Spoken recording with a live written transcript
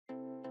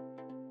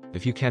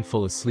If you can't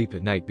fall asleep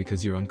at night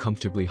because you're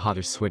uncomfortably hot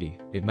or sweaty,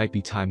 it might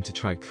be time to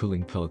try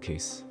cooling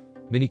pillowcase.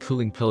 Many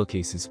cooling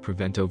pillowcases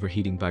prevent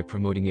overheating by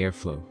promoting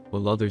airflow,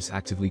 while others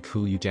actively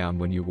cool you down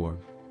when you're warm.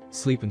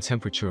 Sleep and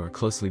temperature are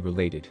closely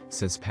related,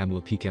 says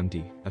Pamela Peake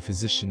MD, a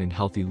physician and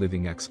healthy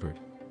living expert.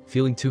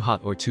 Feeling too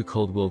hot or too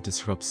cold will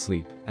disrupt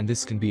sleep, and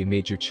this can be a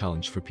major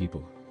challenge for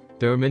people.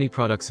 There are many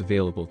products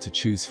available to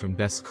choose from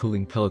best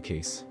cooling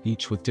pillowcase,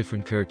 each with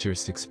different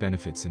characteristics,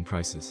 benefits and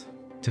prices.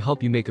 To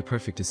help you make a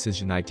perfect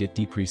decision, I did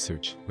deep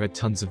research, read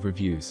tons of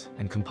reviews,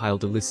 and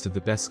compiled a list of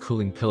the best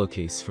cooling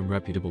pillowcase from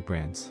reputable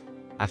brands.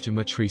 After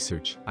much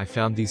research, I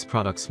found these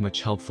products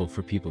much helpful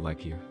for people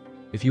like you.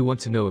 If you want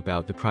to know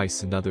about the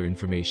price and other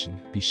information,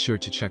 be sure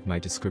to check my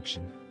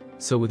description.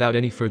 So without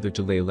any further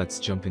delay, let's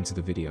jump into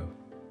the video.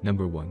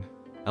 Number 1.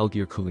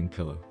 L-Gear Cooling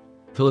Pillow.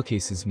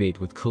 Pillowcases made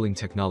with cooling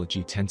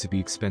technology tend to be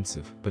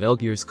expensive, but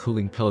L-Gear's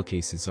cooling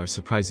pillowcases are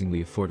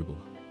surprisingly affordable.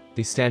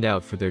 They stand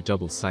out for their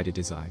double-sided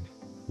design.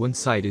 One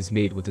side is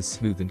made with a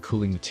smooth and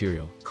cooling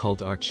material,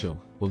 called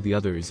Archill, while the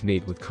other is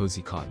made with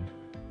cozy cotton.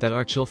 That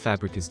Archill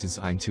fabric is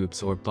designed to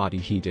absorb body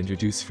heat and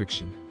reduce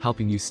friction,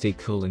 helping you stay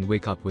cool and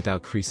wake up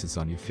without creases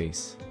on your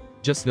face.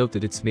 Just note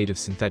that it's made of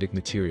synthetic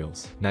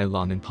materials,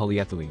 nylon and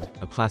polyethylene,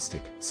 a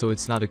plastic, so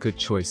it's not a good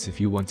choice if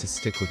you want to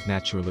stick with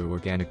natural or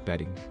organic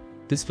bedding.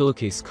 This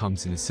pillowcase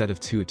comes in a set of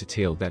 2 at a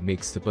tail that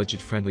makes the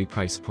budget-friendly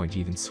price point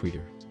even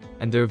sweeter.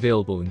 And they're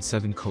available in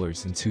 7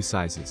 colors and 2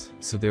 sizes,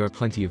 so there are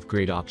plenty of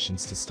great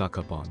options to stock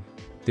up on.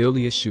 The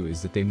only issue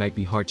is that they might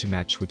be hard to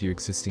match with your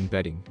existing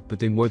bedding, but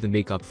they more than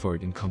make up for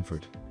it in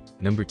comfort.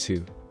 Number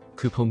 2.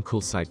 Coop Home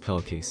Coolside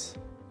Pillowcase.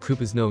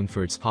 Coop is known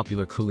for its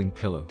popular cooling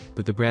pillow,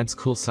 but the brand's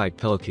Coolside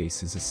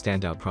pillowcase is a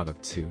standout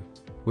product too.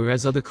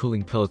 Whereas other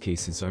cooling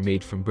pillowcases are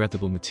made from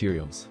breathable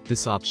materials,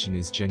 this option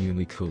is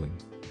genuinely cooling.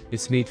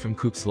 It's made from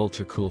Coop's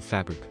Ultra Cool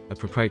fabric, a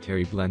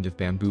proprietary blend of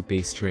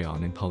bamboo-based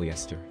rayon and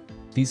polyester.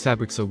 These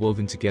fabrics are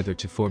woven together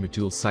to form a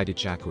dual-sided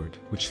jacquard,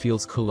 which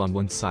feels cool on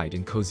one side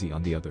and cozy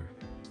on the other.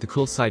 The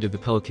cool side of the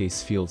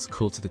pillowcase feels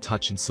cool to the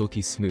touch and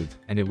silky smooth,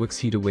 and it wicks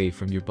heat away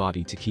from your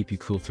body to keep you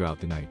cool throughout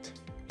the night.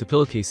 The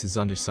pillowcase's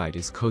underside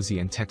is cozy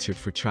and textured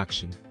for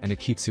traction, and it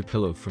keeps your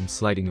pillow from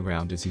sliding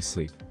around as you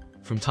sleep.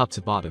 From top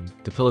to bottom,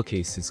 the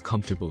pillowcase is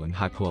comfortable and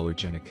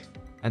hypoallergenic.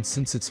 And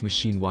since it's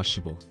machine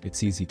washable,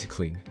 it's easy to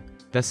clean.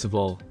 Best of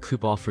all,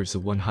 Coop offers a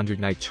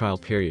 100-night trial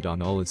period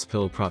on all its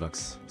pillow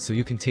products, so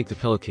you can take the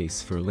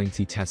pillowcase for a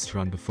lengthy test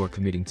run before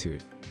committing to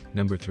it.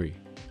 Number 3.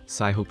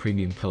 Saiho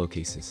Premium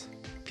Pillowcases.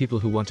 People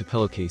who want a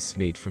pillowcase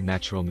made from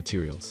natural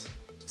materials.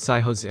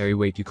 Saiho's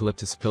airy-weight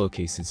eucalyptus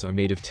pillowcases are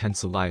made of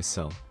tencel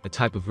lyocell, a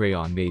type of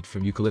rayon made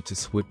from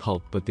eucalyptus wood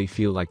pulp, but they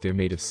feel like they're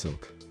made of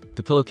silk.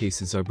 The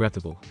pillowcases are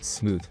breathable,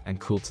 smooth, and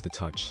cool to the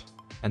touch.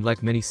 And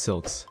like many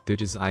silks, they're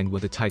designed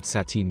with a tight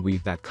sateen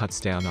weave that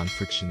cuts down on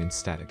friction and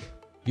static.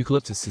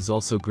 Eucalyptus is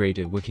also great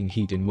at wicking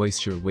heat and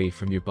moisture away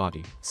from your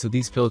body, so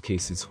these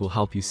pillowcases will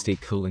help you stay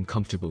cool and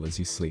comfortable as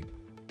you sleep.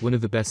 One of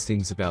the best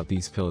things about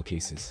these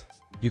pillowcases: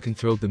 you can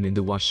throw them in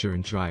the washer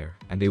and dryer,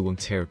 and they won't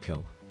tear or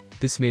pill.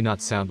 This may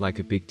not sound like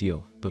a big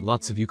deal, but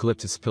lots of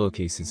eucalyptus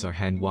pillowcases are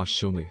hand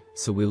wash only,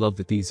 so we love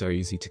that these are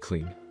easy to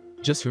clean.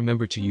 Just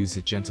remember to use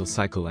a gentle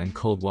cycle and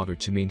cold water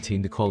to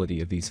maintain the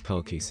quality of these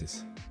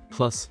pillowcases.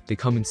 Plus, they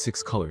come in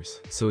 6 colors,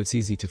 so it's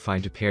easy to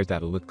find a pair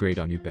that'll look great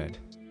on your bed.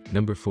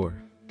 Number 4.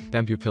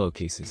 Bamboo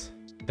Pillowcases.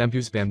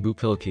 Bambu's bamboo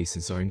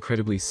pillowcases are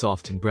incredibly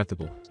soft and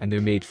breathable, and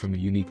they're made from a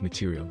unique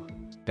material: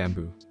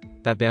 bamboo.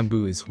 That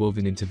bamboo is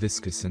woven into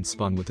viscose and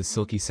spun with a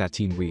silky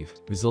sateen weave,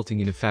 resulting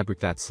in a fabric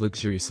that's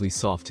luxuriously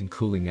soft and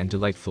cooling and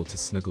delightful to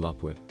snuggle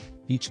up with.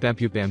 Each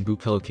bamboo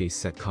pillowcase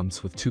set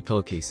comes with 2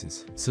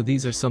 pillowcases, so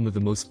these are some of the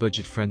most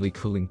budget-friendly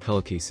cooling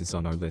pillowcases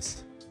on our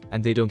list.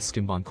 And they don't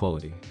skimp on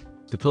quality.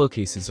 The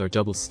pillowcases are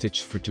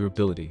double-stitched for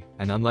durability,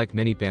 and unlike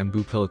many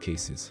bamboo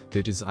pillowcases,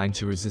 they're designed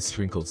to resist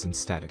wrinkles and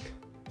static.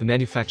 The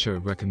manufacturer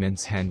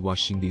recommends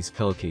hand-washing these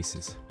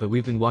pillowcases, but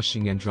we've been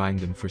washing and drying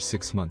them for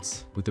 6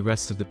 months, with the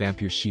rest of the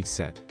bamboo sheet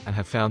set, and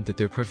have found that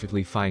they're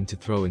perfectly fine to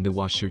throw in the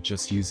washer.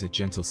 Just use a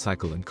gentle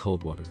cycle and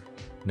cold water.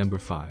 Number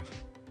 5.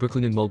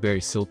 Brooklinen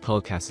Mulberry Silk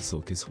Pillowcase.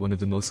 Silk is one of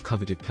the most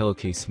coveted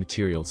pillowcase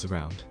materials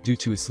around, due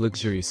to its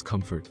luxurious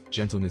comfort,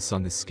 gentleness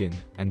on the skin,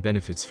 and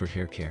benefits for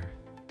hair care.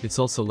 It's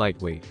also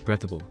lightweight,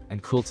 breathable,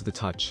 and cool to the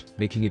touch,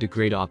 making it a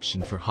great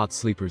option for hot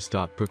sleepers.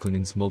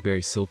 Brooklinen's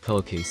Mulberry Silk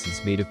Pillowcase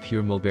is made of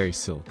pure mulberry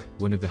silk,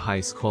 one of the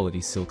highest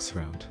quality silks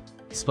around.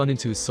 Spun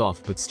into a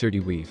soft but sturdy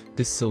weave,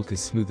 this silk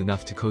is smooth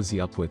enough to cozy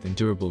up with and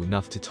durable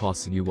enough to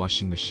toss in your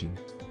washing machine.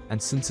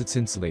 And since it's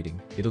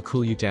insulating, it'll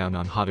cool you down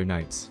on hotter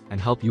nights, and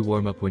help you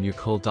warm up when you're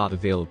cold.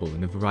 Available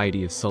in a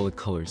variety of solid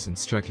colors and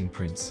striking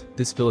prints,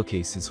 this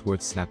pillowcase is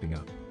worth snapping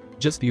up.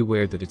 Just be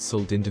aware that it's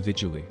sold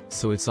individually,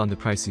 so it's on the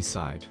pricey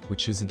side,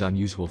 which isn't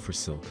unusual for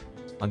silk.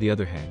 On the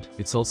other hand,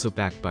 it's also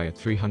backed by a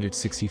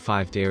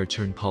 365-day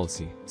return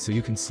policy, so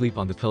you can sleep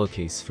on the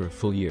pillowcase for a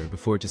full year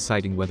before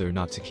deciding whether or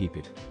not to keep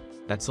it.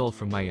 That's all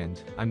from my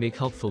end. I make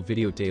helpful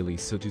video daily,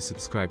 so do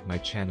subscribe my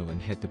channel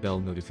and hit the bell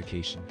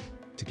notification.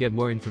 To get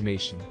more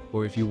information,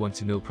 or if you want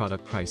to know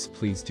product price,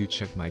 please do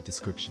check my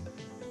description.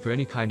 For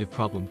any kind of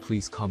problem,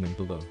 please comment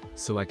below,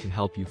 so I can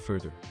help you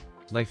further.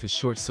 Life is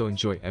short, so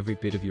enjoy every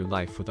bit of your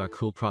life with our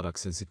cool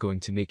products, as it's going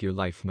to make your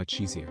life much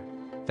easier.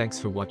 Thanks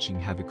for watching,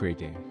 have a great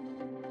day.